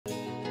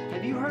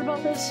have you heard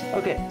about this?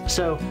 Okay,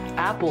 so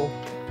Apple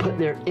put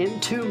their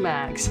M2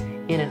 Max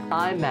in an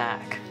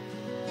iMac.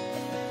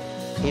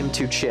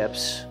 M2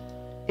 chips.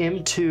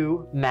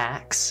 M2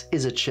 Max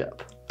is a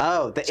chip.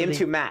 Oh, the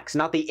M2 Max,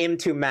 not the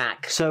M2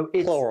 Mac. So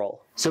it's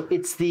plural. So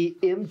it's the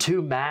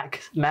M2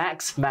 Max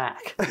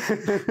Mac.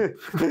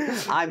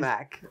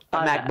 iMac. A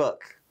MacBook.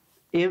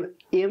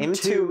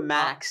 M2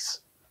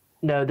 Max.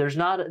 No, there's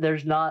not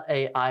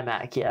a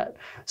iMac yet.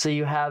 So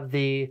you have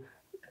the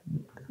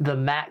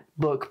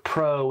MacBook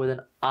Pro with an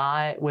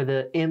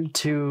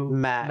M2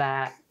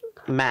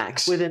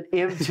 Max. With an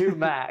M2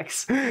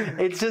 Max.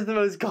 It's just the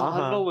most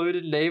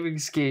convoluted naming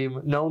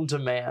scheme known to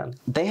man.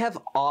 They have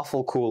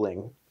awful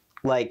cooling.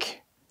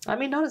 Like, I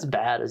mean, not as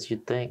bad as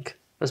you'd think,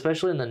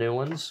 especially in the new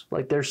ones.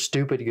 Like, they're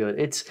stupid good.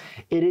 It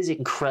is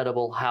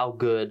incredible how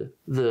good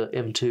the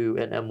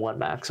M2 and M1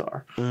 Max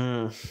are.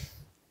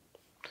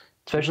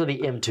 Especially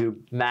the M2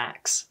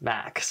 Max.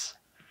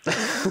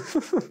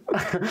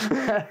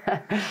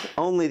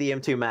 Only the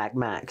M2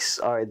 Max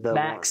are the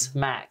Max.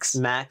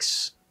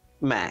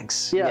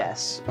 Max. Yeah.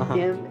 Yes.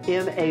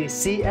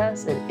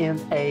 M-A-C-S and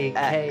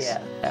M-A-K-S.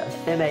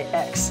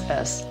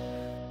 M-A-X-S.